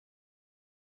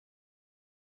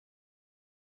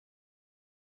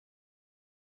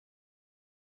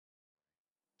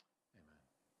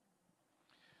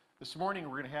This morning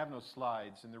we're going to have no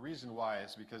slides, and the reason why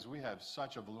is because we have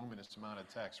such a voluminous amount of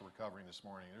text we're covering this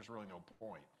morning. There's really no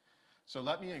point. So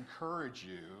let me encourage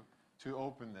you to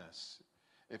open this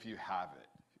if you have it.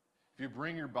 If you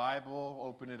bring your Bible,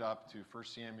 open it up to 1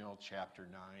 Samuel chapter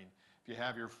 9. If you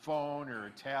have your phone or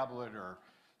a tablet or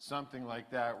something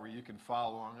like that where you can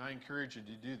follow along, I encourage you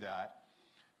to do that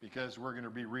because we're going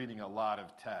to be reading a lot of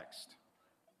text.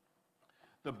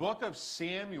 The book of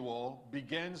Samuel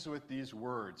begins with these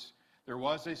words. There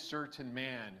was a certain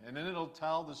man. And then it'll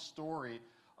tell the story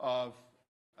of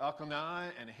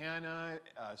Elkanah and Hannah,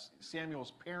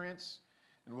 Samuel's parents.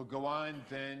 And we'll go on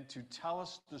then to tell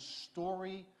us the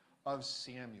story of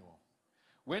Samuel.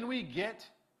 When we get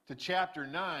to chapter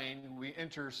 9, we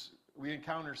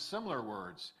encounter similar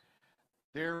words.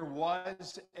 There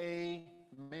was a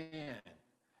man.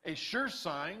 A sure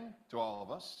sign to all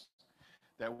of us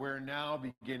that we're now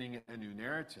beginning a new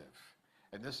narrative.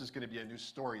 And this is going to be a new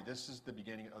story. This is the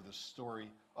beginning of the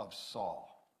story of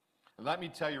Saul. And let me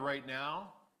tell you right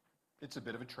now, it's a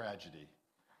bit of a tragedy,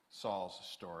 Saul's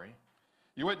story.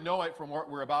 You wouldn't know it from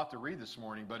what we're about to read this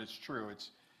morning, but it's true.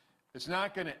 It's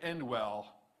not going to end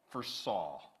well for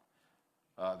Saul.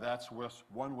 That's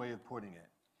one way of putting it.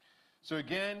 So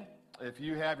again, if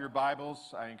you have your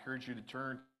Bibles, I encourage you to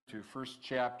turn to 1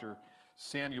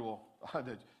 Samuel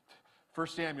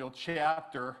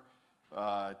chapter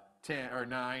 10 or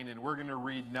 9, and we're going to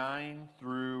read 9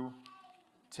 through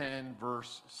 10,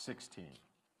 verse 16.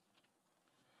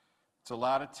 It's a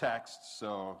lot of text,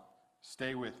 so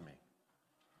stay with me.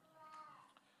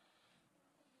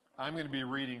 I'm going to be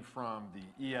reading from the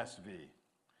ESV,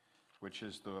 which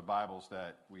is the Bibles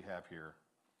that we have here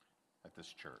at this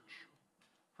church.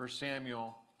 1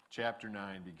 Samuel chapter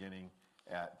 9, beginning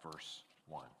at verse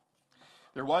 1.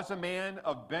 There was a man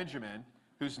of Benjamin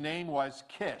whose name was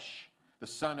Kish, the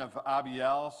son of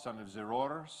Abiel, son of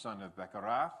Zeror, son of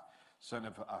Bechorath, son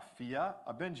of Aphiah,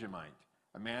 a Benjamite,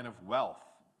 a man of wealth.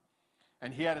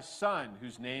 And he had a son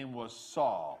whose name was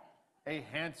Saul, a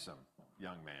handsome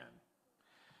young man.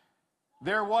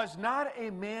 There was not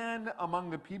a man among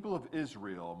the people of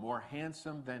Israel more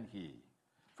handsome than he.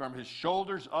 From his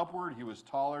shoulders upward, he was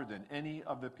taller than any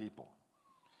of the people.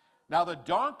 Now the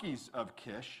donkeys of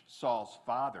Kish, Saul's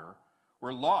father,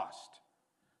 were lost.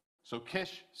 So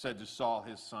Kish said to Saul,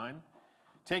 his son,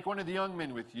 "Take one of the young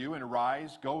men with you and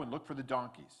arise, go and look for the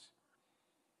donkeys."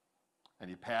 And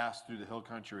he passed through the hill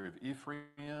country of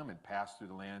Ephraim and passed through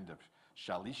the land of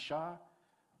Shalisha,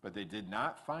 but they did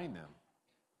not find them.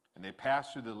 And they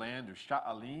passed through the land of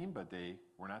Sha'alim, but they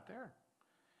were not there.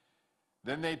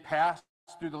 Then they passed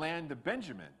through the land of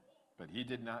Benjamin, but he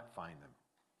did not find them.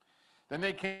 Then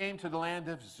they came to the land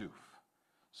of Zuph.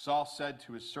 Saul said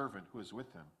to his servant who was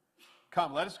with him,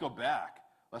 "Come, let us go back,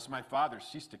 lest my father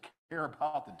cease to care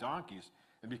about the donkeys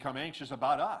and become anxious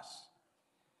about us."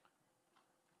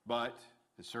 But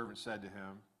his servant said to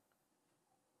him,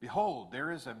 "Behold, there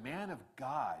is a man of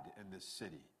God in this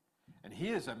city, and he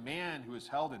is a man who is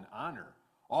held in honor.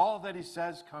 All that he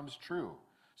says comes true.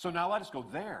 So now let us go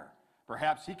there.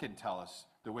 Perhaps he can tell us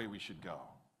the way we should go."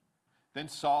 Then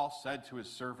Saul said to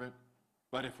his servant,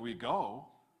 "But if we go,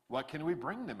 what can we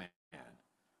bring the man?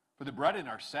 For the bread in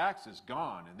our sacks is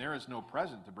gone, and there is no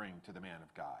present to bring to the man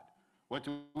of God. What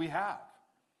do we have?"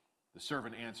 The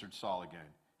servant answered Saul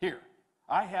again, "Here,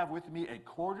 I have with me a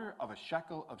quarter of a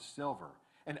shekel of silver,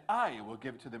 and I will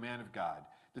give it to the man of God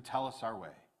to tell us our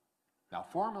way." Now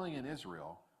formerly in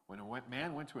Israel, when a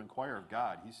man went to inquire of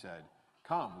God, he said,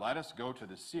 "Come, let us go to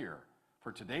the seer,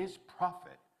 for today's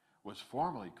prophet was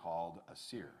formerly called a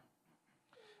seer."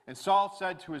 And Saul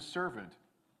said to his servant,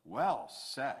 "Well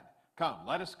said. Come,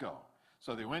 let us go."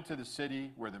 So they went to the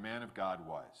city where the man of God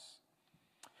was.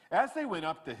 As they went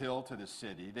up the hill to the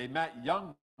city, they met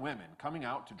young women coming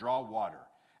out to draw water,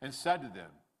 and said to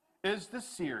them, "Is the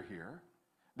seer here?"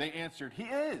 They answered, "He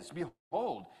is.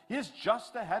 Behold, he is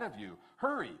just ahead of you.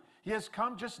 Hurry, he has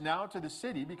come just now to the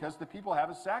city because the people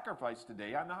have a sacrifice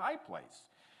today on the high place.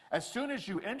 As soon as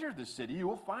you enter the city, you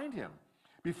will find him.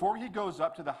 Before he goes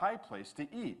up to the high place to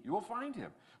eat, you will find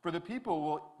him. For the people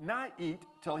will not eat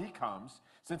till he comes,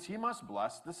 since he must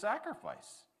bless the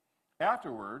sacrifice.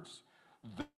 Afterwards,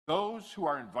 those who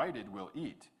are invited will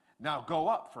eat. Now go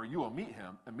up, for you will meet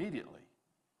him immediately."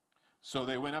 So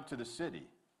they went up to the city.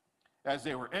 As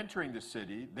they were entering the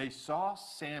city, they saw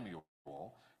Samuel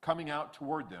coming out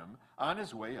toward them on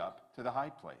his way up to the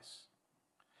high place.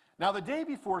 Now the day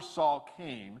before Saul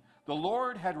came, the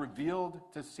Lord had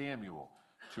revealed to Samuel,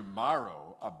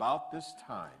 "Tomorrow, about this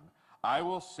time, I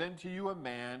will send to you a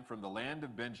man from the land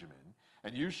of Benjamin,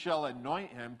 and you shall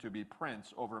anoint him to be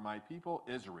prince over my people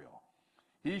Israel.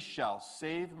 He shall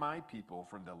save my people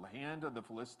from the hand of the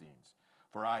Philistines,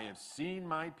 for I have seen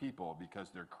my people, because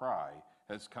their cry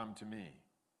has come to me.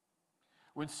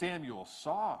 When Samuel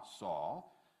saw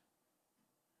Saul,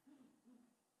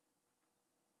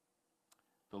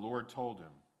 the Lord told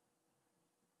him,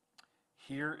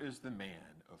 here is the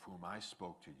man of whom I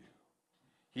spoke to you.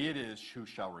 He it is who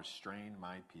shall restrain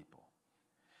my people.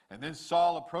 And then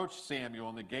Saul approached Samuel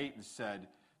in the gate and said,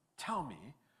 tell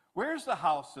me, where's the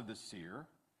house of the seer?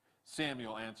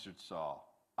 Samuel answered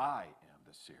Saul, I am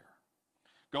the seer.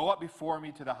 Go up before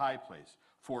me to the high place,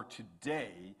 for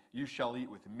today you shall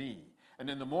eat with me. And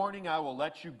in the morning I will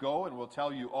let you go and will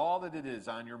tell you all that it is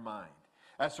on your mind.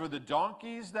 As for the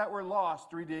donkeys that were lost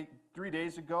 3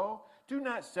 days ago, do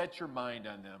not set your mind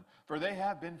on them, for they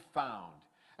have been found.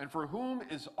 And for whom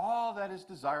is all that is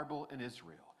desirable in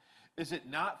Israel? Is it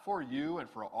not for you and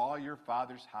for all your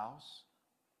father's house?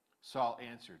 Saul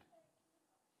answered,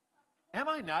 am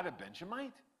I not a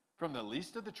Benjamite, from the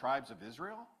least of the tribes of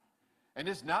Israel? And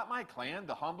is not my clan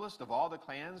the humblest of all the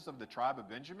clans of the tribe of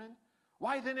Benjamin?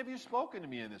 Why then have you spoken to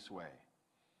me in this way?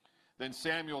 Then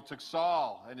Samuel took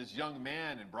Saul and his young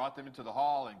man and brought them into the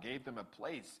hall and gave them a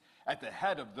place at the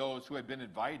head of those who had been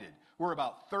invited, who were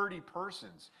about 30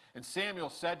 persons. And Samuel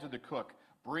said to the cook,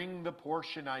 bring the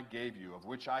portion I gave you, of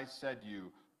which I said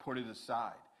you, put it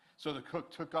aside. So the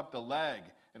cook took up the leg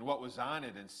and what was on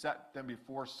it and set them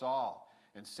before Saul.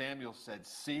 And Samuel said,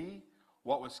 see,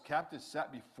 what was kept is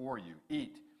set before you.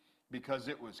 Eat, because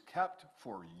it was kept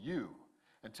for you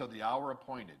until the hour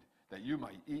appointed, that you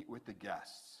might eat with the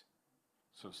guests.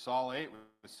 So Saul ate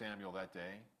with Samuel that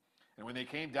day. And when they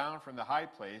came down from the high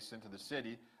place into the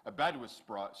city, a bed was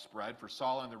spread for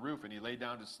Saul on the roof, and he lay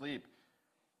down to sleep.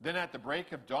 Then at the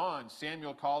break of dawn,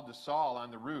 Samuel called to Saul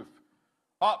on the roof,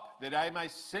 up, that I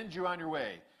might send you on your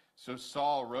way. So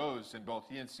Saul rose, and both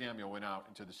he and Samuel went out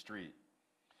into the street.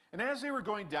 And as they were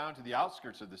going down to the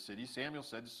outskirts of the city, Samuel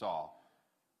said to Saul,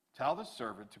 tell the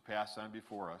servant to pass on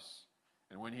before us.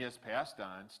 And when he has passed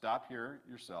on, stop here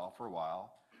yourself for a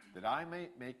while, that I may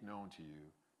make known to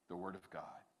you the word of God.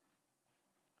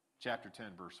 Chapter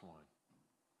 10, verse 1.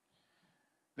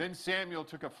 Then Samuel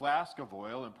took a flask of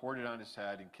oil and poured it on his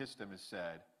head and kissed him and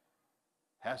said,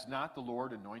 has not the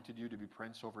Lord anointed you to be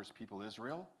prince over his people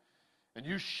Israel? And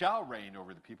you shall reign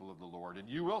over the people of the Lord, and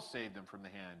you will save them from the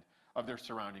hand of their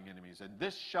surrounding enemies. And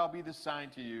this shall be the sign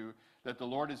to you that the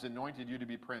Lord has anointed you to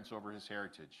be prince over his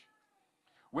heritage.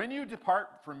 When you depart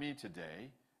from me today,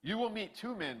 you will meet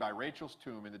 2 men by Rachel's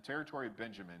tomb in the territory of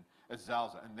Benjamin at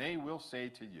Zelzah, and they will say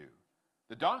to you,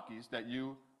 the donkeys that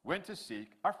you went to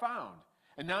seek are found.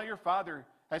 And now your father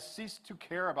has ceased to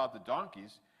care about the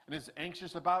donkeys and is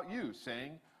anxious about you,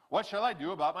 saying, what shall I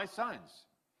do about my sons?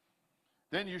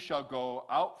 Then you shall go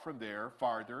out from there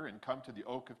farther and come to the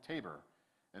oak of Tabor.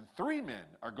 And 3 men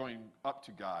are going up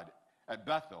to God at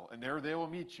Bethel, and there they will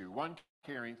meet you, one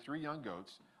carrying 3 young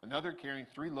goats, another carrying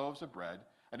 3 loaves of bread,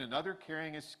 and another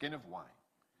carrying a skin of wine.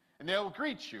 And they will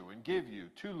greet you and give you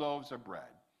 2 loaves of bread,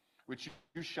 which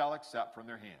you shall accept from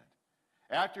their hand.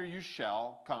 After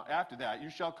that, you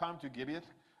shall come to Gibeath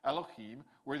Elohim,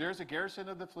 where there is a garrison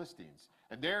of the Philistines.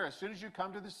 And there, as soon as you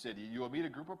come to the city, you will meet a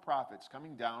group of prophets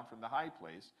coming down from the high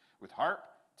place with harp,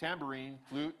 tambourine,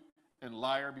 flute, and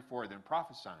lyre before them,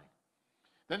 prophesying.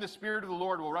 Then the Spirit of the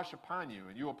Lord will rush upon you,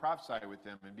 and you will prophesy with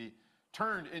them and be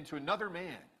turned into another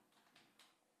man.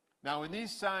 Now, when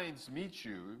these signs meet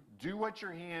you, do what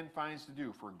your hand finds to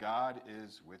do, for God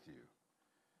is with you.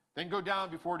 Then go down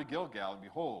before to Gilgal, and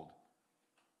behold,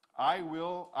 I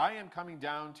am coming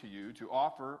down to you to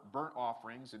offer burnt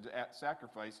offerings and to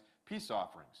sacrifice peace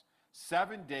offerings.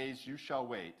 7 days you shall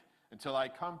wait until I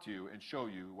come to you and show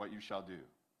you what you shall do.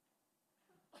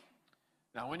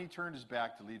 Now when he turned his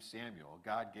back to leave Samuel,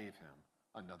 God gave him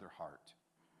another heart.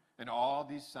 And all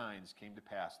these signs came to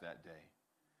pass that day.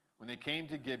 When they came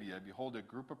to Gibeah, behold, a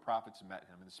group of prophets met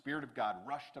him, and the Spirit of God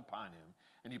rushed upon him,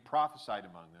 and he prophesied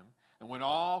among them. And when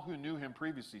all who knew him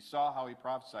previously saw how he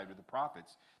prophesied with the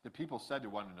prophets, the people said to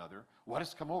one another, what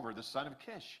has come over the son of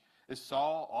Kish? Is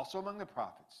Saul also among the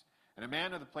prophets? And a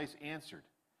man of the place answered,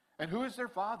 and who is their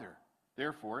father?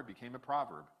 Therefore it became a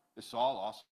proverb. Is Saul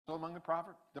also among the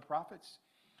prophets?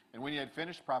 And when he had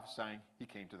finished prophesying, he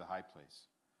came to the high place.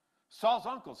 Saul's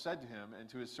uncle said to him and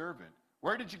to his servant,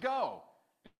 where did you go?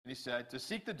 And he said, to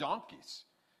seek the donkeys.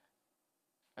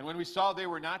 And when we saw they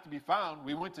were not to be found,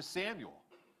 we went to Samuel.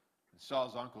 And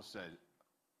Saul's uncle said,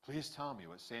 please tell me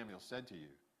what Samuel said to you.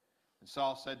 And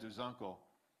Saul said to his uncle,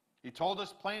 he told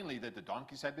us plainly that the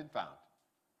donkeys had been found.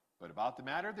 But about the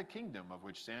matter of the kingdom of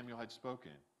which Samuel had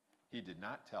spoken, he did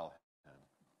not tell him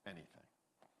anything.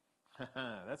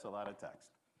 That's a lot of text,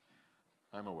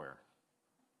 I'm aware.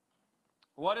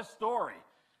 What a story.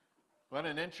 What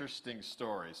an interesting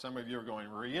story. Some of you are going,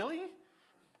 really?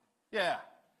 Yeah,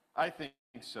 I think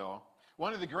so.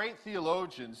 One of the great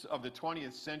theologians of the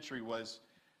 20th century was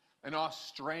an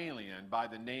Australian by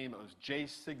the name of J.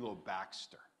 Siglo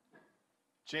Baxter.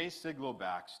 J. Siglo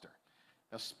Baxter.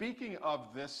 Now, speaking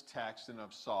of this text and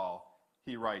of Saul,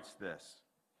 he writes this.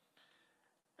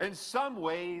 In some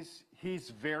ways, he's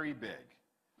very big.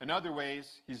 In other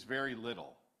ways, he's very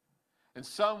little. In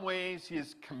some ways, he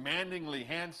is commandingly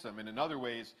handsome, and in other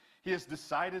ways, he is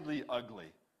decidedly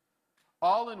ugly.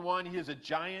 All in one, he is a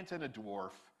giant and a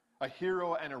dwarf, a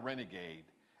hero and a renegade,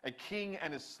 a king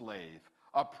and a slave,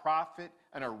 a prophet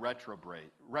and a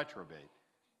reprobate,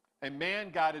 a man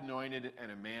God anointed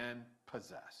and a man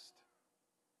possessed.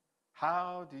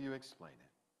 How do you explain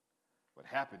it? What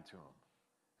happened to him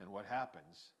and what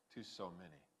happens to so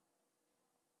many?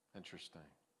 Interesting.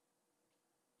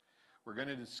 We're going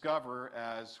to discover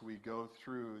as we go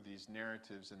through these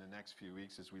narratives in the next few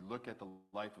weeks, as we look at the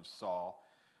life of Saul,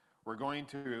 we're going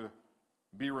to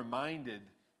be reminded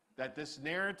that this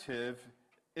narrative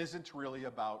isn't really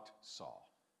about Saul.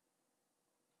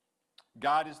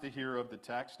 God is the hero of the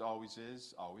text, always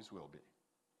is, always will be.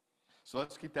 So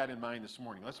let's keep that in mind this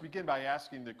morning. Let's begin by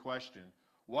asking the question,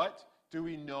 what do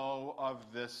we know of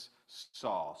this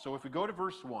Saul? So if we go to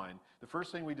verse 1, the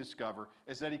first thing we discover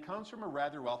is that he comes from a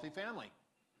rather wealthy family.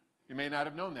 You may not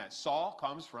have known that. Saul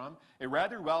comes from a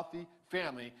rather wealthy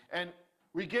family, and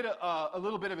we get a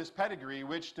little bit of his pedigree,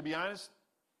 which, to be honest,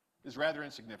 is rather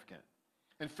insignificant.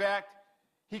 In fact,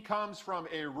 he comes from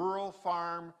a rural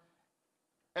farm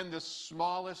in the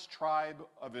smallest tribe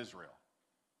of Israel,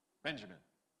 Benjamin.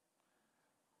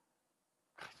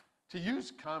 To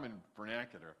use common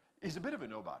vernacular, he's a bit of a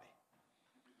nobody.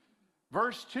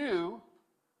 Verse 2,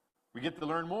 we get to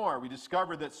learn more. We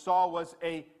discover that Saul was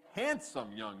a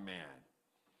handsome young man.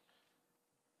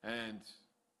 And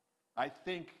I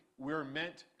think we're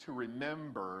meant to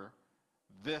remember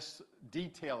this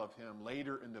detail of him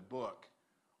later in the book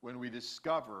when we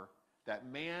discover that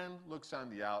man looks on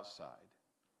the outside,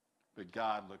 but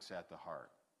God looks at the heart.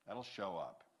 That'll show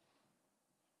up.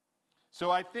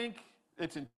 So I think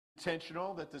it's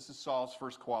intentional that this is Saul's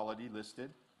first quality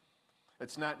listed.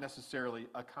 It's not necessarily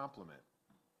a compliment.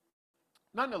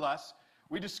 Nonetheless,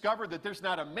 we discover that there's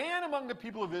not a man among the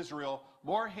people of Israel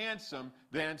more handsome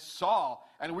than Saul.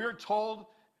 And we're told,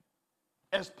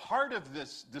 as part of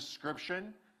this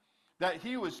description, that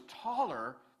he was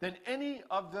taller than any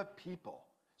of the people.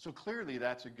 So clearly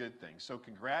that's a good thing. So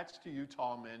congrats to you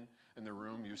tall men in the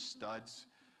room, you studs.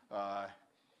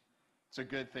 It's a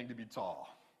good thing to be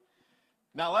tall.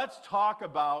 Now let's talk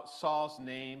about Saul's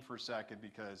name for a second,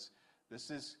 because this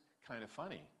is kind of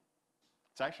funny.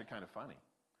 It's actually kind of funny.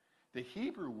 The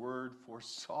Hebrew word for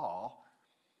Saul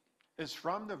is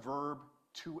from the verb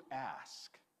to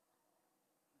ask.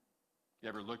 You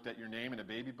ever looked at your name in a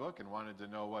baby book and wanted to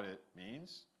know what it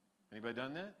means? Anybody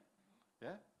done that?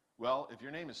 Yeah? Well, if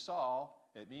your name is Saul,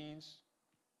 it means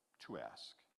to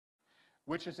ask.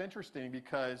 Which is interesting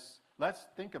because let's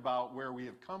think about where we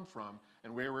have come from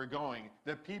and where we're going.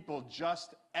 The people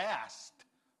just asked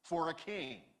for a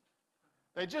king.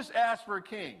 They just asked for a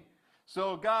king.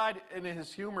 So God, in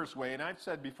his humorous way, and I've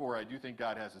said before, I do think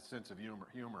God has a sense of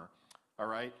humor, all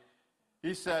right?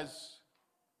 He says,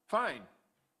 fine,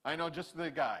 I know just the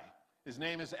guy. His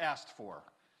name is asked for.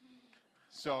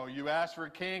 So you asked for a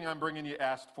king, I'm bringing you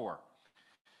asked for.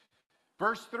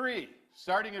 Verse 3,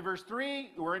 starting in verse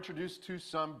 3, we're introduced to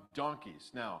some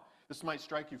donkeys. Now, this might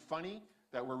strike you funny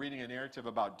that we're reading a narrative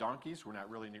about donkeys. We're not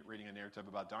really reading a narrative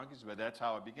about donkeys, but that's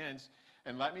how it begins.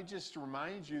 And let me just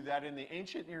remind you that in the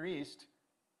ancient Near East,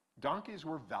 donkeys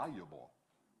were valuable.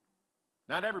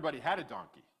 Not everybody had a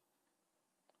donkey.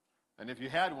 And if you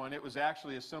had one, it was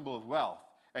actually a symbol of wealth.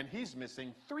 And he's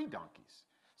missing 3 donkeys.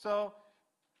 So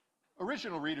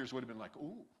original readers would have been like,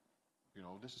 ooh,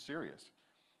 this is serious.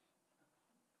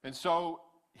 And so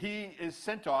he is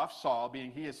sent off, Saul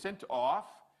being he is sent off.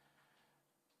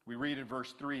 We read in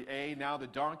verse 3a, now the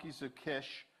donkeys of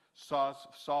Kish,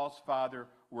 Saul's father,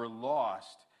 were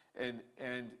lost. And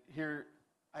here,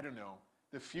 I don't know,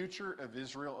 the future of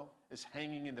Israel is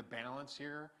hanging in the balance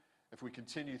here. If we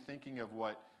continue thinking of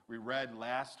what we read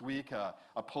last week, a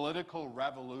political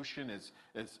revolution is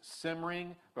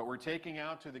simmering, but we're taking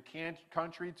out to the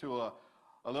country to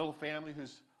a little family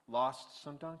who's lost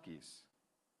some donkeys.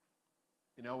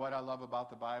 You know what I love about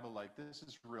the Bible? Like, this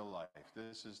is real life.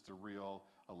 This is the real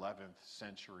 11th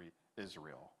century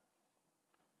Israel.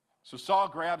 So Saul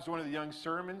grabs one of the young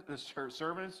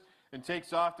servants and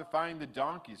takes off to find the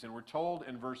donkeys. And we're told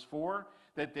in verse 4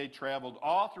 that they traveled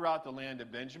all throughout the land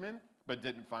of Benjamin, but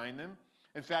didn't find them.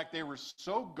 In fact, they were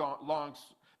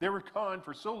they were gone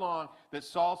for so long that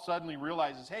Saul suddenly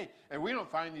realizes, hey, if we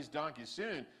don't find these donkeys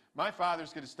soon, my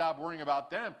father's going to stop worrying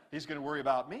about them. He's going to worry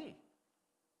about me.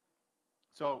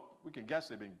 So we can guess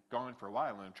they've been gone for a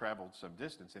while and traveled some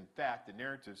distance. In fact, the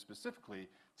narrative specifically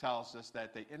tells us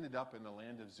that they ended up in the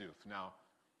land of Zuph. Now,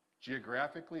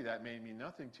 geographically, that may mean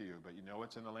nothing to you, but you know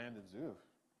what's in the land of Zuph?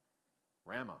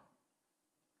 Ramah.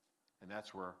 And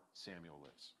that's where Samuel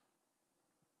lives.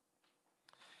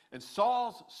 And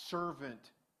Saul's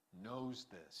servant knows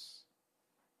this.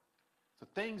 So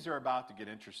things are about to get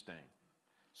interesting.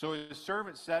 So his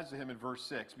servant says to him in verse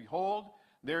 6, behold,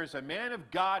 there is a man of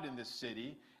God in this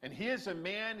city, and he is a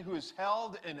man who is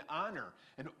held in honor,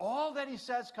 and all that he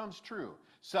says comes true.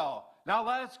 So now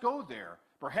let us go there.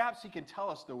 Perhaps he can tell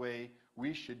us the way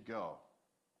we should go.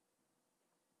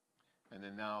 And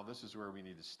then now this is where we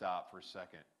need to stop for a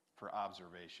second for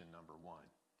observation number 1.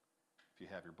 If you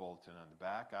have your bulletin on the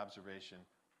back, observation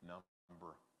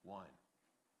number 1.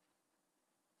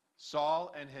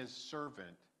 Saul and his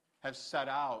servant have set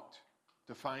out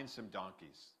to find some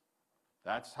donkeys.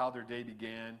 That's how their day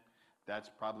began. That's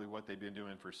probably what they've been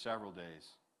doing for several days.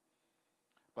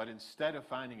 But instead of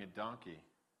finding a donkey,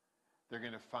 they're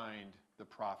going to find the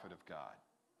prophet of God.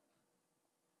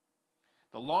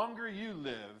 The longer you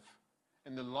live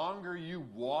and the longer you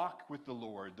walk with the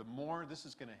Lord, the more this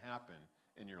is going to happen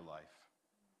in your life.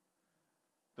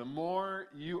 The more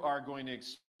you are going to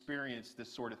experience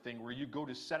this sort of thing where you go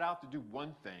to set out to do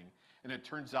one thing and it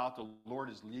turns out the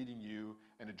Lord is leading you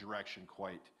in a direction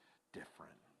quite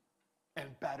different and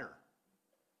better.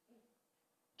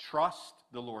 Trust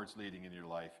the Lord's leading in your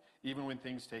life, even when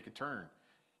things take a turn.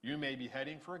 You may be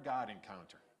heading for a God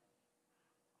encounter.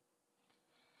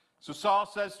 So Saul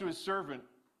says to his servant,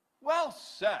 well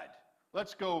said,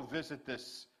 let's go visit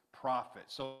this prophet.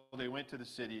 So they went to the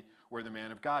city where the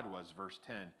man of God was, verse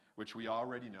 10, which we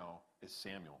already know is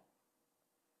Samuel.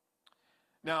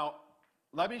 Now,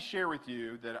 let me share with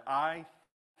you that I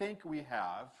think we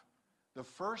have the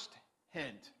first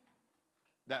hint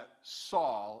that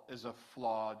Saul is a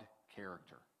flawed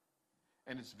character.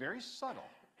 And it's very subtle.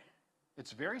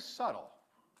 It's very subtle.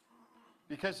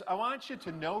 Because I want you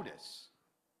to notice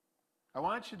that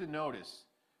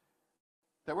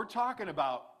we're talking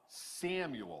about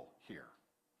Samuel here.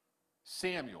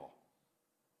 Samuel.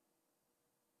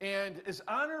 And as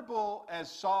honorable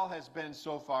as Saul has been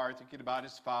so far, thinking about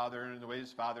his father and the way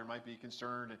his father might be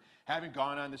concerned, and having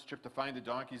gone on this trip to find the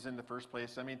donkeys in the first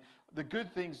place, I mean, the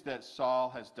good things that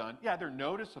Saul has done, yeah, they're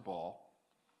noticeable.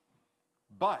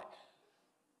 But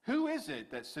who is it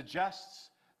that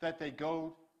suggests that they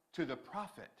go to the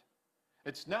prophet?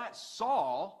 It's not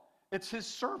Saul, it's his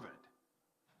servant.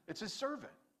 It's his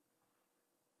servant.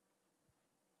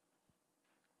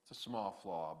 It's a small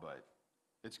flaw, but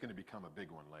it's going to become a big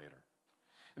one later.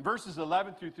 In verses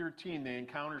 11 through 13, they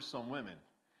encounter some women.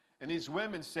 And these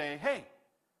women say, hey,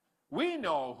 we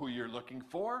know who you're looking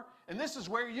for, and this is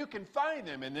where you can find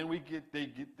them. And then we get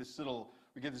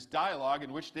this dialogue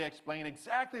in which they explain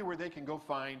exactly where they can go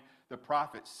find the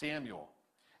prophet Samuel.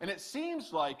 And it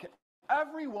seems like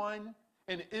everyone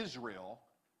in Israel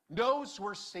knows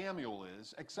where Samuel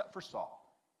is except for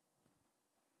Saul.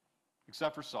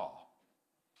 Except for Saul.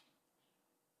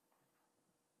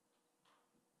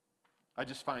 I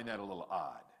just find that a little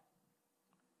odd.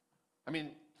 I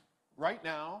mean, right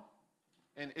now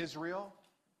in Israel,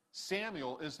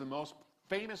 Samuel is the most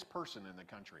famous person in the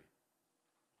country.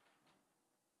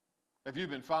 If you've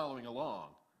been following along,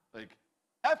 like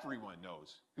everyone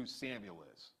knows who Samuel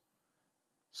is.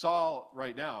 Saul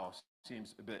right now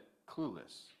seems a bit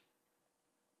clueless.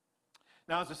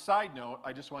 Now, as a side note,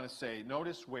 I just want to say,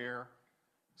 notice where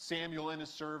Samuel and his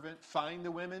servant find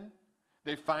the women.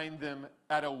 They find them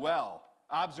at a well.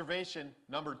 Observation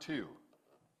number 2.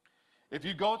 If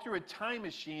you go through a time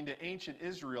machine to ancient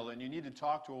Israel and you need to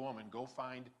talk to a woman, go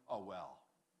find a well.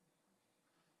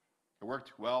 It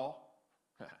worked well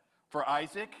for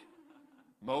Isaac,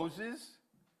 Moses,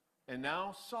 and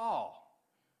now Saul.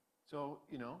 So,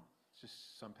 it's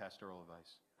just some pastoral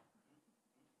advice.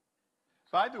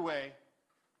 By the way,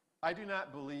 I do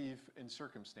not believe in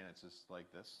circumstances like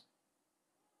this.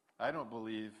 I don't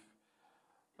believe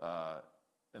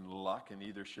in luck, and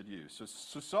neither should you.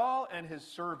 So Saul and his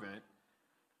servant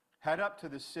head up to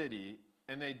the city,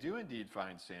 and they do indeed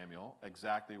find Samuel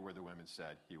exactly where the women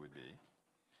said he would be.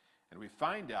 And we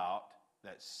find out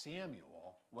that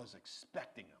Samuel was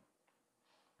expecting him.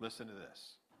 Listen to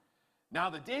this. Now,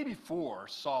 the day before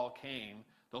Saul came,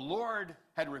 the Lord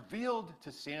had revealed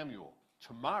to Samuel,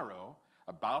 tomorrow,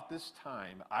 about this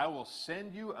time, I will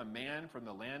send you a man from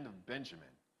the land of Benjamin,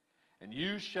 and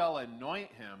you shall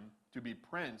anoint him to be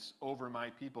prince over my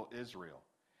people Israel.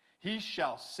 He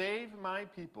shall save my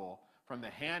people from the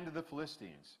hand of the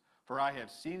Philistines, for I have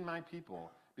seen my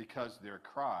people, because their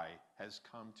cry has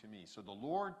come to me. So the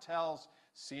Lord tells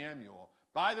Samuel,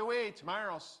 by the way,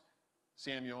 tomorrow,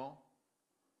 Samuel,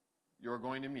 you're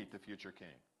going to meet the future king.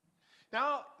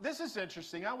 Now, this is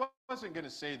interesting. I wasn't going to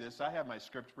say this. I have my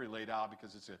script pretty laid out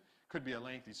because could be a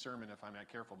lengthy sermon if I'm not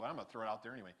careful, but I'm going to throw it out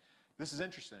there anyway. This is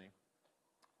interesting,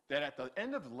 that at the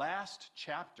end of last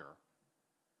chapter,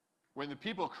 when the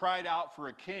people cried out for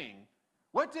a king,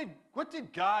 what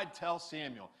did God tell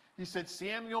Samuel? He said,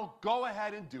 Samuel, go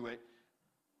ahead and do it.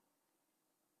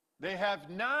 They have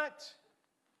not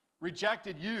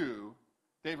rejected you,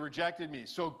 they've rejected me.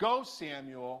 So go,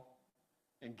 Samuel,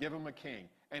 and give them a king.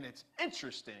 And it's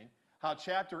interesting how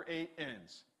chapter 8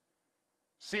 ends.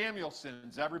 Samuel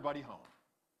sends everybody home.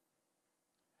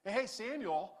 Hey,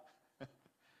 Samuel,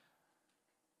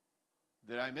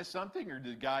 did I miss something, or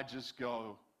did God just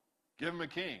go, give him a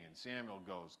king? And Samuel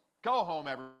goes, go home,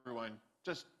 everyone.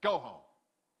 Just go home.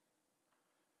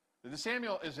 The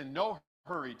Samuel is in no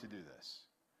hurry to do this.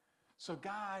 So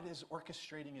God is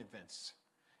orchestrating events.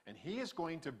 And he is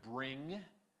going to bring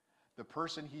the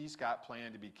person he's got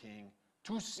planned to be king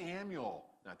to Samuel,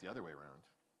 not the other way around.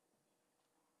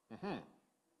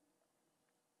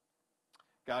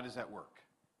 God is at work.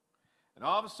 And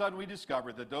all of a sudden we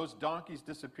discovered that those donkeys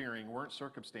disappearing weren't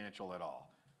circumstantial at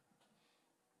all.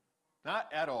 Not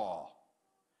at all.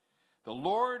 The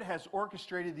Lord has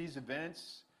orchestrated these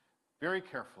events very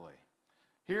carefully.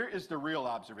 Here is the real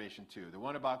observation, too. The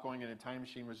one about going in a time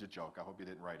machine was a joke. I hope you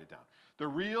didn't write it down. The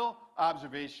real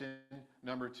observation,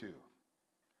 number 2.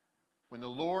 When the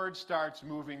Lord starts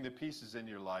moving the pieces in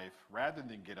your life, rather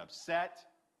than get upset,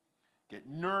 get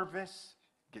nervous,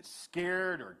 get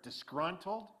scared, or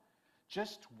disgruntled,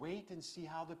 just wait and see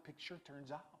how the picture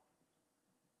turns out.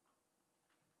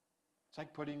 It's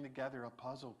like putting together a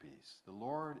puzzle piece. The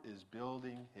Lord is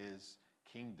building his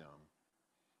kingdom,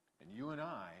 and you and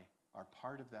I are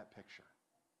part of that picture.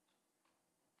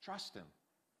 Trust him.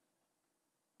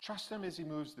 Trust him as he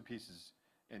moves the pieces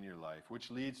in your life, which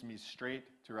leads me straight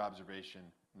to observation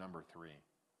number 3.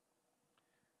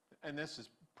 And this is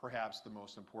perhaps the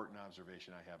most important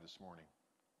observation I have this morning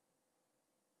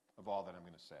of all that I'm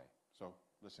going to say. So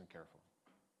listen carefully.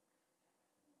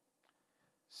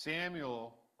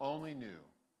 Samuel only knew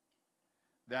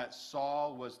that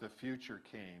Saul was the future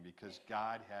king because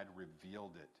God had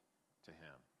revealed it to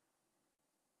him.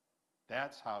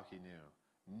 That's how he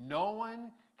knew. No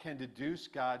one can deduce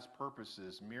God's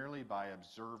purposes merely by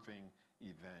observing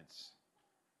events.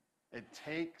 It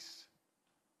takes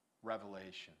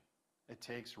revelation. It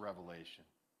takes revelation.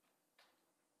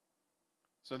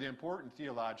 So the important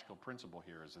theological principle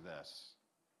here is this.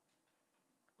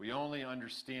 We only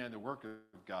understand the work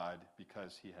of God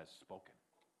because he has spoken.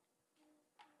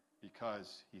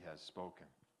 Because he has spoken.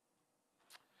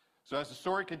 So as the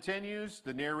story continues,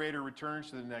 the narrator returns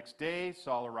to the next day.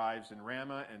 Saul arrives in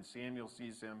Ramah, and Samuel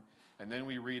sees him. And then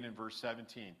we read in verse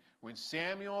 17, when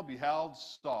Samuel beheld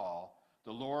Saul,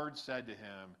 the Lord said to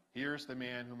him, here's the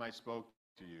man whom I spoke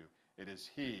to you. It is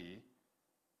he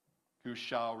who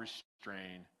shall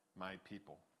restrain my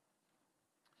people.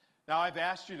 Now, I've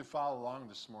asked you to follow along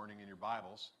this morning in your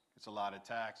Bibles. It's a lot of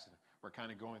text, and we're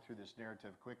kind of going through this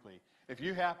narrative quickly. If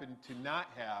you happen to not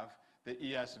have the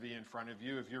ESV in front of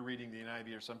you, if you're reading the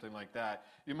NIV or something like that,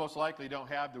 you most likely don't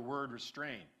have the word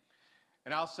restrain.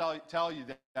 And I'll tell you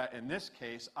that in this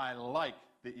case, I like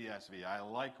the ESV. I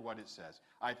like what it says.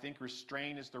 I think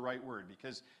restrain is the right word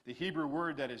because the Hebrew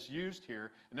word that is used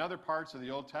here in other parts of the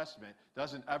Old Testament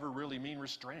doesn't ever really mean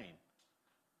restrain.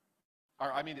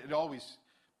 Or, I mean, it always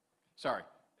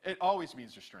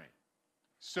means restrain.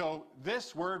 So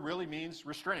this word really means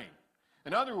restrain.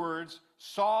 In other words,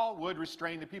 Saul would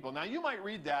restrain the people. Now, you might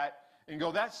read that and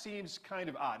go, that seems kind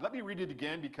of odd. Let me read it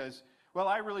again because, well,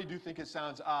 I really do think it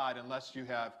sounds odd unless you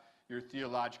have your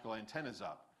theological antennas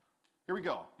up. Here we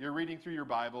go. You're reading through your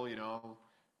Bible, and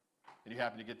you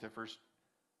happen to get to 1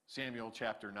 Samuel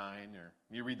chapter 9, or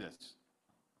you read this.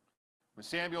 When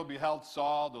Samuel beheld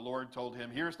Saul, the Lord told him,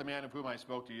 here's the man of whom I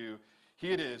spoke to you.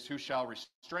 He it is who shall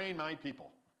restrain my people.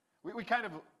 We kind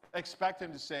of expect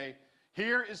him to say,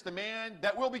 here is the man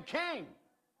that will be king.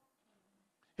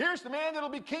 Here's the man that will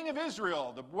be king of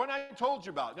Israel, the one I told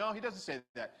you about. No, he doesn't say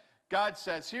that. God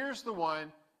says, here's the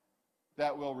one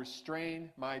that will restrain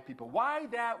my people. Why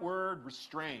that word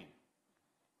restrain?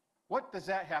 What does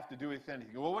that have to do with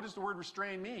anything? Well, what does the word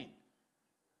restrain mean?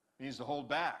 It means to hold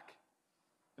back.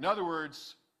 In other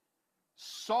words,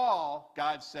 Saul,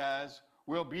 God says,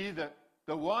 will be the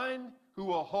one who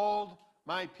will hold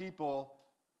my people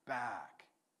back.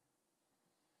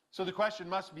 So the question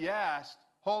must be asked,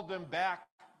 hold them back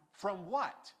from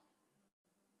what?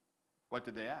 What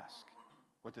did they ask?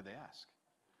 What did they ask?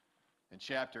 In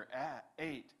chapter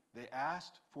 8, they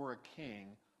asked for a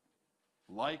king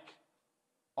like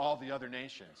all the other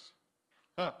nations.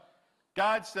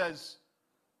 God says,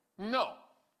 no,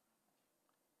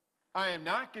 I am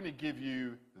not going to give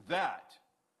you that.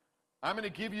 I'm going to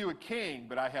give you a king,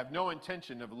 but I have no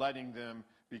intention of letting them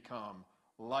become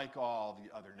like all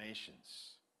the other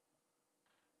nations.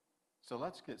 So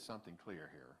let's get something clear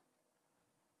here.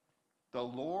 The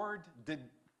Lord did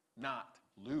not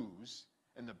lose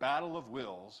in the battle of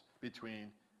wills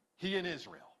between he and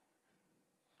Israel.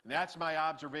 And that's my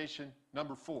observation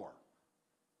number 4.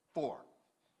 4.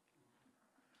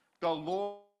 The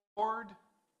Lord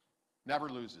never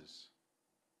loses.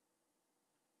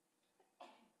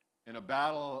 In a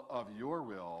battle of your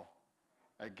will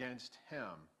against him,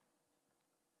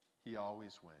 he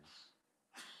always wins.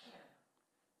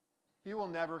 He will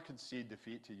never concede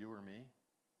defeat to you or me,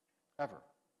 ever.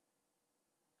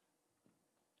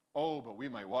 Oh, but we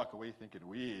might walk away thinking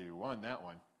we won that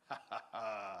one.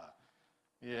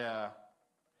 Yeah,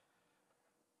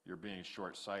 you're being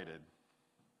short-sighted.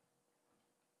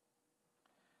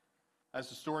 As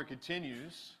the story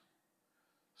continues,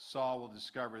 Saul will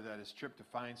discover that his trip to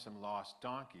find some lost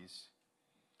donkeys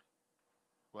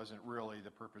wasn't really the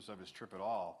purpose of his trip at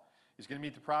all. He's going to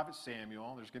meet the prophet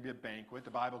Samuel. There's going to be a banquet.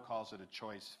 The Bible calls it a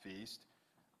choice feast.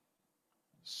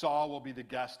 Saul will be the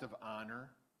guest of honor.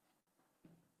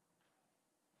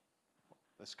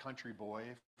 This country boy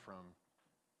from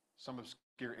some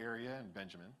obscure area in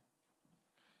Benjamin.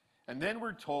 And then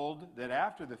we're told that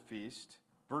after the feast,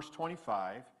 verse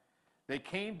 25, they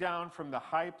came down from the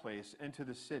high place into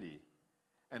the city,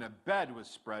 and a bed was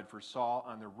spread for Saul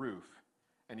on the roof,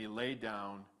 and he lay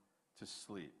down to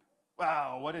sleep.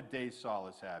 Wow, what a day Saul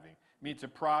is having. Meets a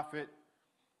prophet,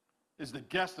 is the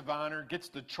guest of honor, gets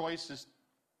the choicest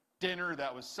dinner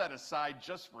that was set aside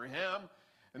just for him,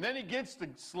 and then he gets to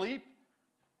sleep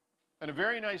in a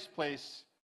very nice place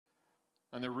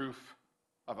on the roof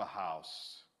of a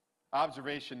house.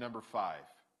 Observation number 5.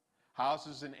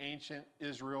 Houses in ancient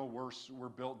Israel were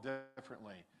built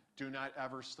differently. Do not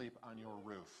ever sleep on your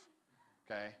roof,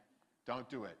 okay? Don't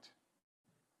do it.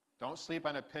 Don't sleep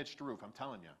on a pitched roof, I'm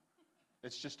telling you.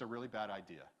 It's just a really bad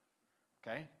idea,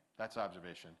 okay? That's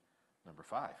observation number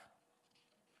 5.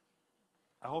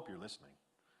 I hope you're listening.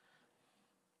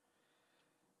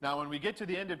 Now, when we get to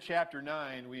the end of chapter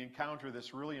 9, we encounter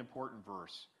this really important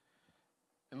verse.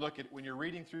 And look, when you're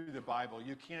reading through the Bible,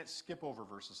 you can't skip over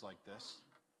verses like this,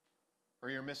 or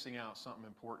you're missing out something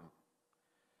important.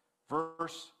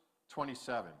 Verse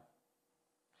 27.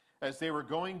 As they were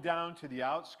going down to the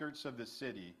outskirts of the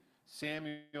city,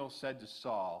 Samuel said to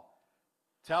Saul,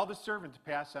 "Tell the servant to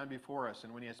pass on before us,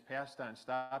 and when he has passed on,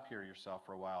 stop here yourself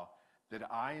for a while,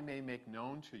 that I may make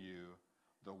known to you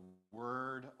the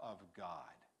word of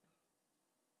God."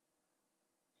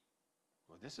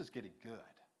 Well, this is getting good.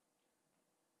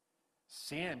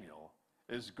 Samuel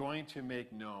is going to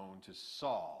make known to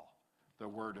Saul the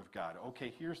word of God.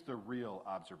 Okay, here's the real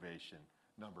observation,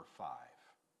 number 5.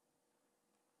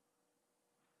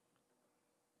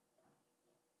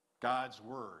 God's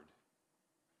word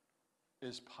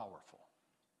is powerful.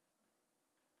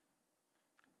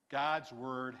 God's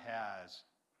word has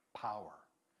power.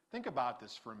 Think about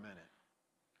this for a minute.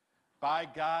 By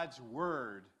God's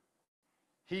word,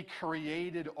 he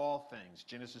created all things.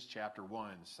 Genesis chapter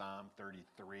 1, Psalm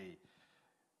 33.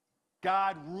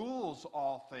 God rules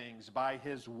all things by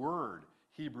his word.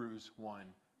 Hebrews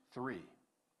 1:3.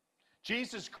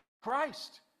 Jesus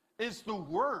Christ is the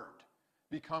word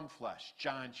become flesh.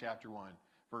 John chapter 1,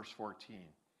 verse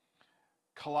 14.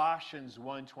 Colossians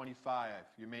 1:25.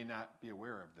 You may not be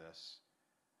aware of this.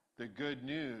 The good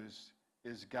news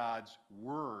is God's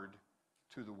word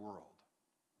to the world.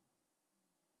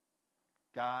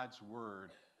 God's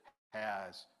word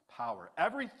has power.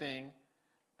 Everything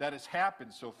that has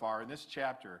happened so far in this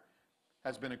chapter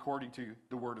has been according to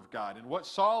the word of God. And what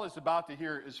Saul is about to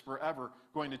hear is forever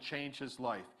going to change his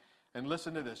life. And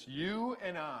listen to this. You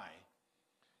and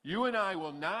I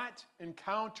will not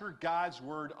encounter God's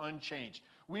word unchanged.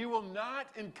 We will not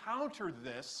encounter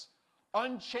this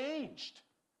unchanged.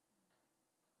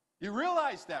 You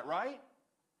realize that, right?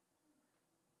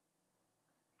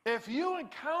 If you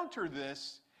encounter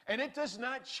this and it does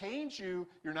not change you,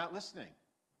 you're not listening.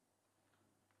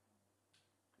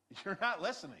 You're not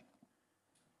listening.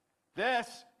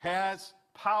 This has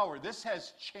power. This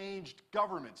has changed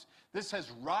governments. This has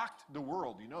rocked the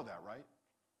world. You know that, right?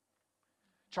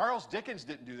 Charles Dickens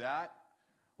didn't do that.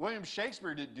 William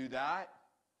Shakespeare didn't do that.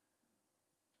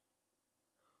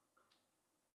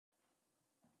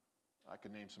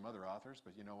 could name some other authors,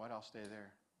 but you know what? I'll stay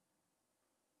there.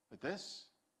 But this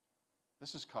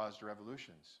has caused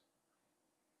revolutions.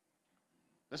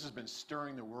 This has been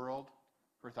stirring the world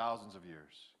for thousands of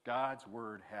years. God's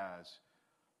word has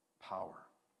power.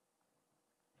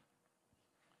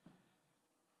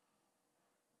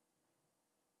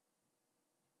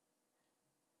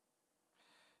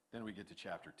 Then we get to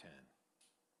chapter 10.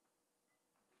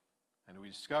 And we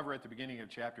discover at the beginning of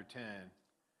chapter 10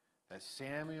 that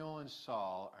Samuel and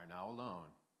Saul are now alone.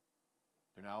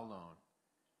 They're now alone.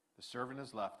 The servant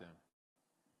has left him.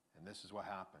 And this is what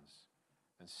happens.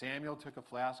 And Samuel took a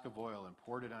flask of oil and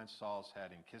poured it on Saul's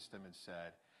head and kissed him and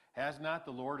said, "Has not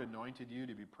the Lord anointed you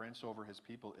to be prince over his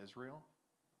people Israel?"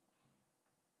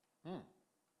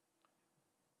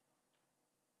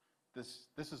 This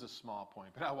is a small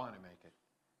point, but I want to make it.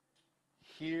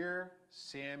 Here,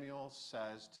 Samuel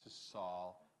says to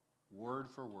Saul, word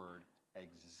for word,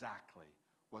 exactly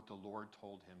what the Lord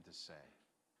told him to say.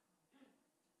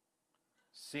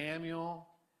 Samuel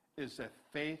is a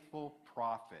faithful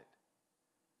prophet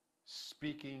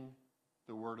speaking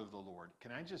the word of the Lord.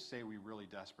 Can I just say we really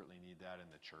desperately need that in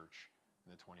the church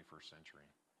in the 21st century?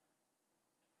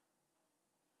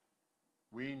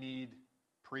 We need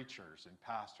preachers and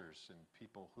pastors and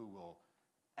people who will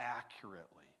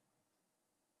accurately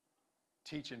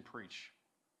teach and preach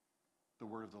the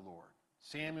word of the Lord.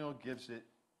 Samuel gives it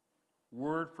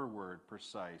word for word,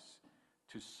 precise,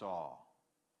 to Saul.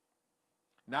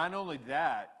 Not only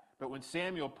that, but when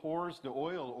Samuel pours the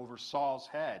oil over Saul's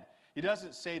head, he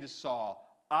doesn't say to Saul,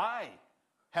 "I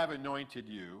have anointed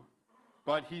you,"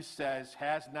 but he says,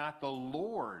 "Has not the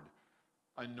Lord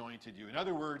anointed you?" In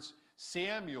other words,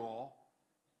 Samuel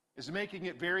is making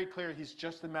it very clear he's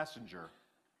just the messenger.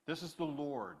 This is the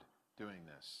Lord doing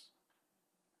this.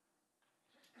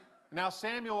 Now,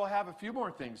 Samuel will have a few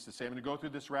more things to say. I'm going to go through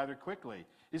this rather quickly.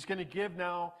 He's going to give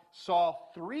now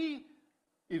Saul 3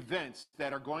 events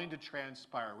that are going to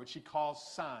transpire, which he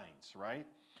calls signs, right?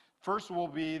 First will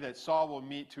be that Saul will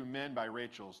meet 2 men by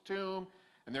Rachel's tomb,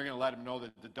 and they're going to let him know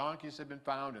that the donkeys have been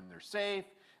found and they're safe.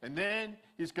 And then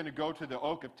he's going to go to the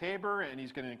Oak of Tabor, and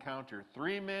he's going to encounter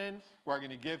 3 men who are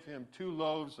going to give him 2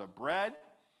 loaves of bread.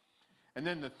 And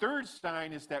then the third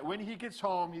sign is that when he gets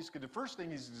home, the first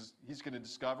thing he's going to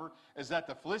discover is that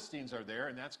the Philistines are there,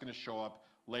 and that's going to show up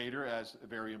later as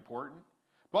very important.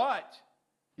 But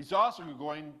he's also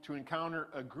going to encounter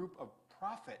a group of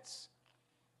prophets,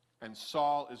 and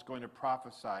Saul is going to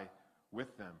prophesy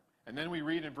with them. And then we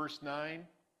read in verse 9,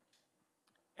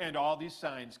 "And all these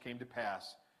signs came to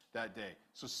pass that day."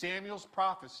 So Samuel's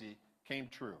prophecy came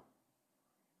true.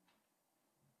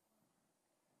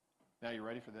 Now, you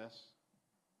ready for this?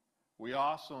 We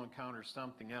also encounter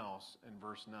something else in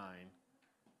verse 9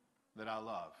 that I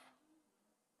love.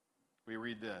 We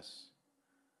read this.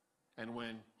 "And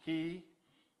when he,"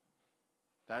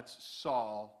 that's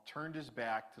Saul, "turned his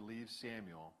back to leave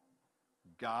Samuel,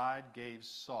 God gave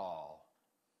Saul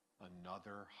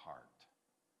another heart."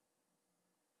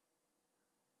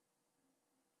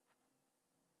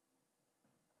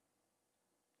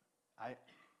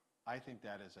 I think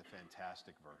that is a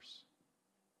fantastic verse.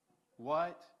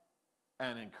 What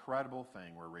an incredible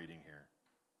thing we're reading here.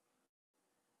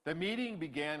 The meeting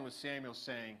began with Samuel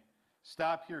saying,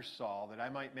 "Stop here, Saul, that I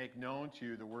might make known to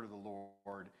you the word of the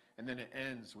Lord." And then it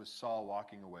ends with Saul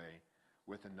walking away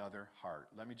with another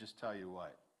heart. Let me just tell you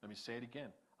what. Let me say it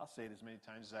again. I'll say it as many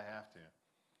times as I have to.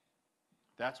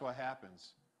 That's what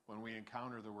happens when we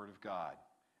encounter the word of God.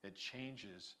 It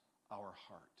changes our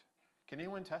heart. Can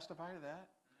anyone testify to that?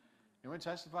 Anyone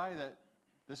testify that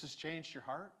this has changed your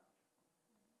heart?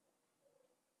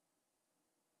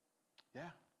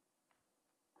 Yeah.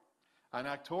 On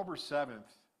October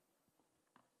 7th,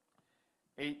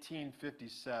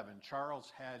 1857,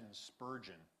 Charles Haddon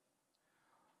Spurgeon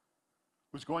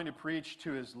was going to preach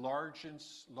to his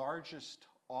largest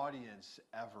audience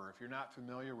ever. If you're not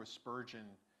familiar with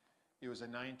Spurgeon, he was a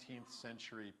 19th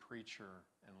century preacher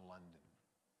in London.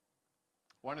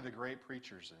 One of the great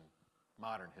preachers in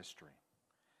modern history.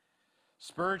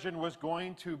 Spurgeon was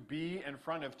going to be in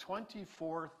front of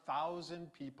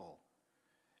 24,000 people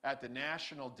at the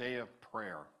National Day of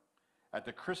Prayer at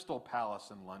the Crystal Palace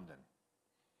in London.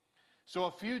 So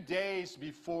a few days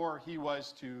before he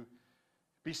was to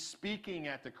be speaking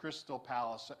at the Crystal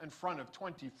Palace in front of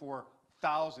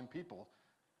 24,000 people,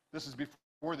 this is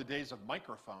before the days of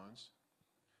microphones,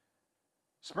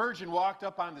 Spurgeon walked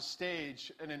up on the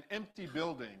stage in an empty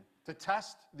building to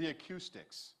test the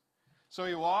acoustics. So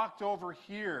he walked over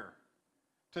here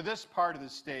to this part of the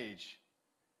stage,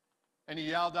 and he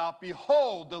yelled out,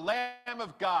 "Behold, the Lamb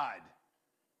of God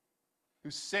who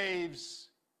saves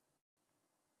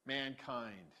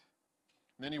mankind.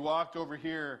 And then he walked over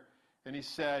here and he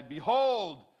said,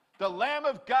 behold, the Lamb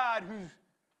of God who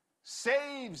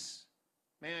saves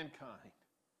mankind.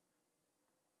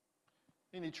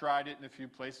 And he tried it in a few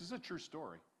places. It's a true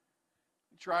story.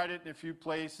 He tried it in a few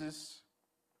places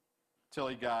till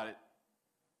he got it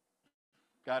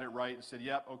right and said,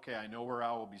 yep, okay, I know where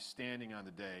I will be standing on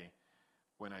the day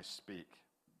when I speak.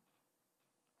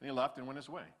 And he left and went his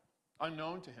way.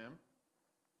 Unknown to him,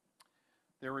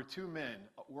 there were two men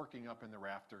working up in the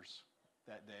rafters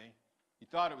that day. He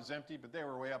thought it was empty, but they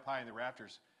were way up high in the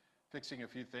rafters, fixing a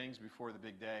few things before the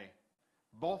big day.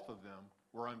 Both of them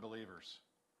were unbelievers.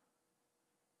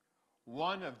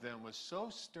 One of them was so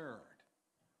stirred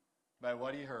by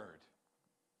what he heard,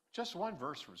 just one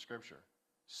verse from Scripture,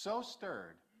 so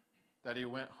stirred that he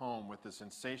went home with this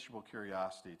insatiable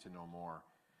curiosity to know more.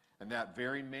 And that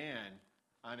very man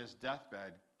on his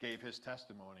deathbed gave his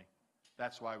testimony.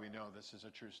 That's why we know this is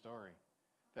a true story,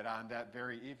 that on that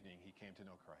very evening he came to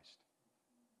know Christ.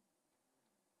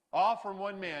 All from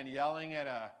one man yelling at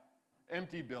an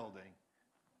empty building,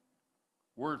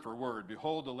 word for word,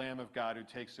 behold the Lamb of God who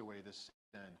takes away the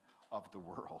sin of the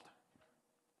world.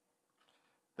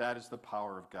 That is the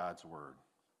power of God's word.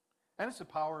 And it's the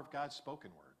power of God's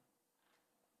spoken word.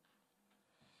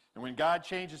 And when God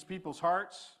changes people's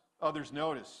hearts, others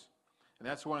notice. And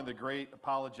that's one of the great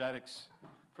apologetics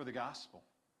for the gospel,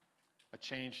 a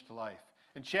changed life.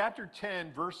 In chapter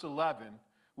 10, verse 11,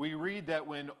 we read that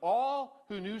when all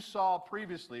who knew Saul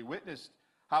previously witnessed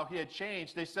how he had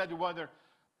changed, they said to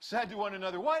one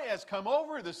another, what has come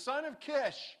over the son of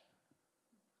Kish?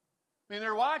 I mean,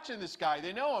 they're watching this guy.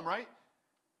 They know him, right?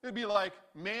 It'd be like,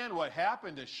 man, what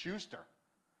happened to Schuster?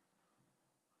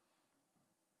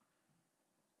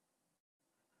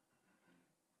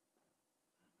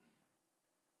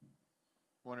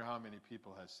 Wonder how many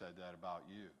people have said that about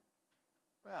you.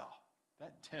 Well,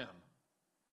 that Tim,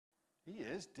 he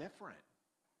is different.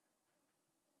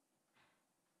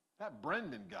 That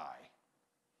Brendan guy,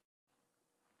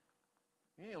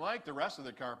 he ain't like the rest of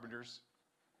the carpenters,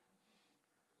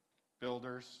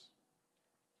 builders,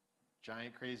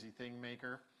 giant crazy thing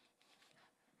maker.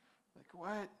 Like,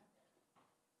 what?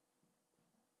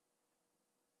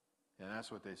 And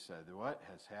that's what they said. What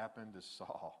has happened to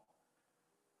Saul?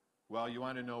 Well, you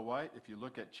want to know what? If you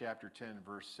look at chapter 10,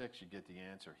 verse 6, you get the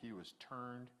answer. He was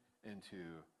turned into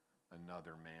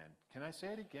another man. Can I say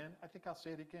it again? I think I'll say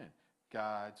it again.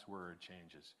 God's word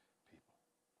changes people.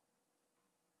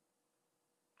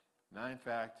 Now, in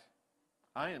fact,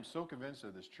 I am so convinced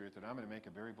of this truth that I'm going to make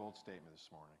a very bold statement this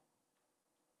morning.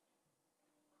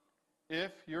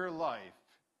 If your life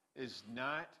is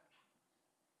not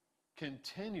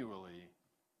continually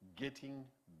getting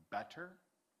better,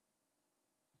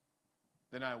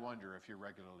 then I wonder if you're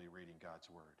regularly reading God's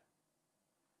word.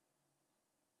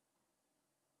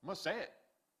 I must say it,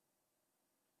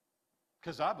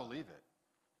 because I believe it.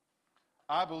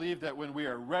 I believe that when we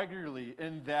are regularly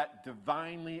in that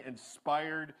divinely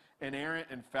inspired, inerrant,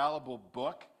 infallible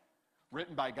book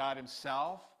written by God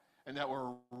himself, and that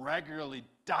we're regularly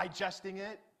digesting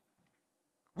it,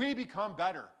 we become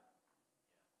better.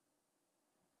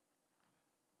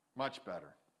 Much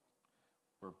better.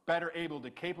 We're better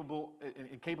capable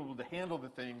to handle the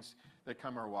things that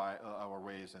come our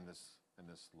ways in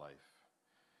this life.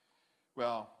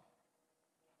 Well,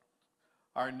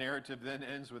 our narrative then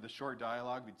ends with a short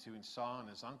dialogue between Saul and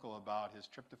his uncle about his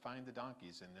trip to find the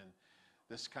donkeys, and then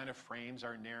this kind of frames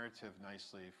our narrative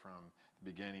nicely from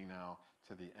the beginning now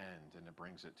to the end, and it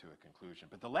brings it to a conclusion.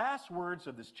 But the last words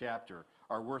of this chapter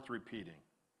are worth repeating.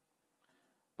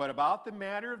 But about the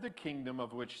matter of the kingdom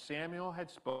of which Samuel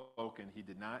had spoken, he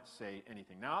did not say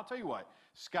anything. Now, I'll tell you what.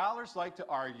 Scholars like to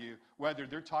argue whether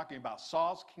they're talking about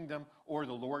Saul's kingdom or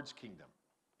the Lord's kingdom.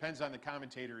 Depends on the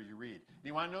commentator you read. Do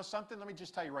you want to know something? Let me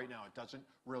just tell you right now, it doesn't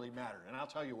really matter. And I'll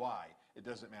tell you why it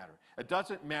doesn't matter. It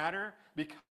doesn't matter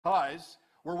because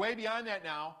we're way beyond that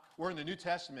now. We're in the New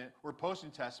Testament. We're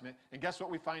post-New Testament. And guess what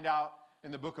we find out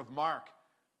in the book of Mark?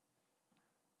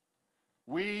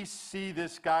 We see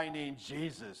this guy named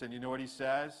Jesus, and you know what he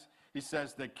says? He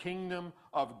says, the kingdom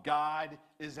of God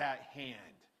is at hand.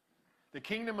 The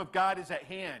kingdom of God is at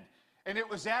hand. And it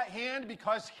was at hand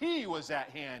because he was at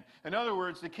hand. In other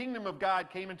words, the kingdom of God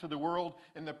came into the world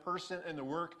in the person and the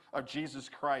work of Jesus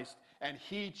Christ, and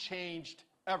he changed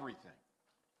everything.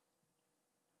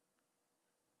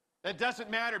 It doesn't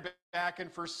matter back in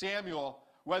 1 Samuel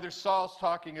whether Saul's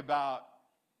talking about,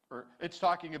 or it's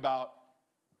talking about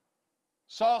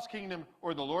Saul's kingdom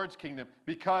or the Lord's kingdom,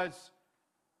 because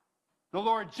the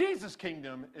Lord Jesus'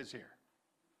 kingdom is here.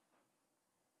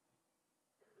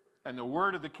 And the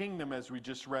word of the kingdom, as we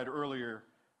just read earlier,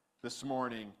 this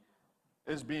morning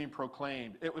is being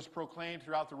proclaimed. It was proclaimed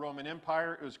throughout the Roman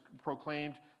Empire. It was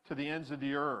proclaimed to the ends of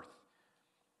the earth.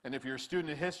 And if you're a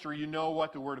student of history, you know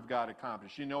what the Word of God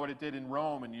accomplished. You know what it did in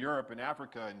Rome and Europe and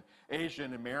Africa and Asia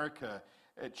and America.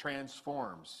 It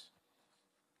transforms.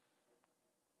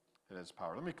 It has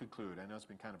power. Let me conclude. I know it's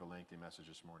been kind of a lengthy message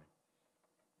this morning.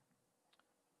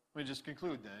 Let me just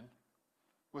conclude then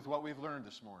with what we've learned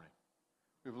this morning.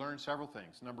 We've learned several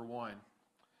things. Number one,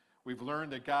 we've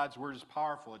learned that God's Word is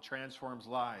powerful. It transforms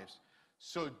lives.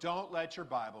 So don't let your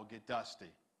Bible get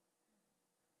dusty.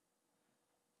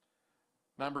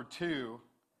 Number two,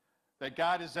 that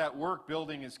God is at work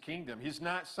building His kingdom. He's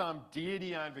not some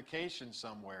deity on vacation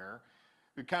somewhere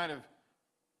who kind of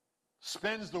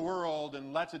spins the world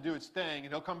and lets it do its thing,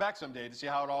 and He'll come back someday to see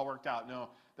how it all worked out. No,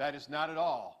 that is not at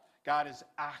all. God is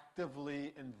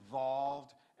actively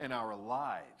involved in our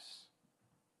lives.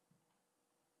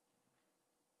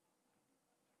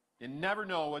 You never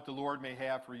know what the Lord may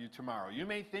have for you tomorrow. You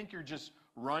may think you're just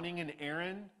running an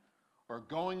errand or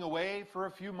going away for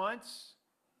a few months,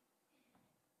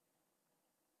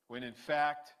 when in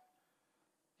fact,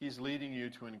 He's leading you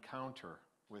to an encounter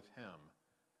with Him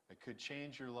that could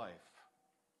change your life.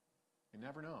 You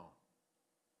never know.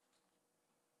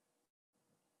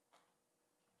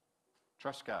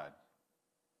 Trust God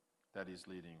that He's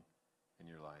leading in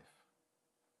your life.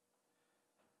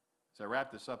 As I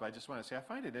wrap this up, I just want to say I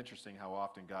find it interesting how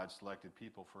often God selected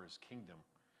people for His kingdom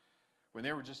when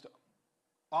they were just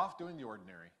off doing the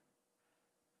ordinary.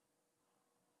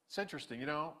 It's interesting, you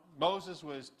know, Moses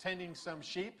was tending some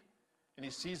sheep and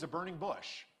he sees a burning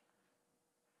bush.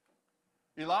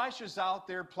 Elisha's out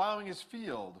there plowing his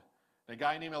field. And a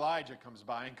guy named Elijah comes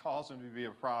by and calls him to be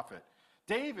a prophet.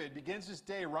 David begins his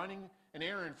day running an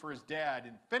errand for his dad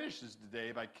and finishes the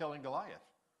day by killing Goliath.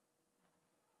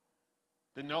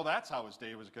 Didn't know that's how his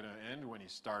day was going to end when he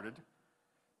started.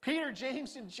 Peter,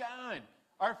 James, and John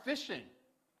are fishing.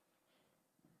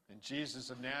 And Jesus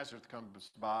of Nazareth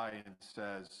comes by and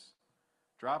says,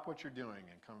 drop what you're doing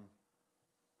and come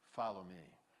follow me.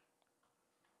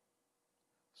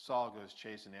 Saul goes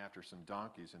chasing after some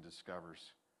donkeys and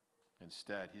discovers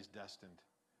instead he's destined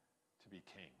to be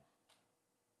king.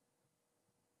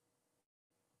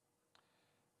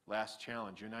 Last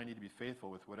challenge, you and I need to be faithful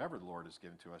with whatever the Lord has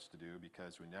given to us to do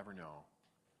because we never know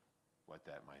what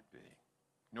that might be.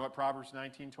 You know what Proverbs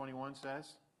 19:21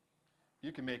 says?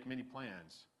 You can make many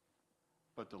plans,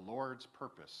 but the Lord's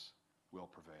purpose will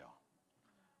prevail.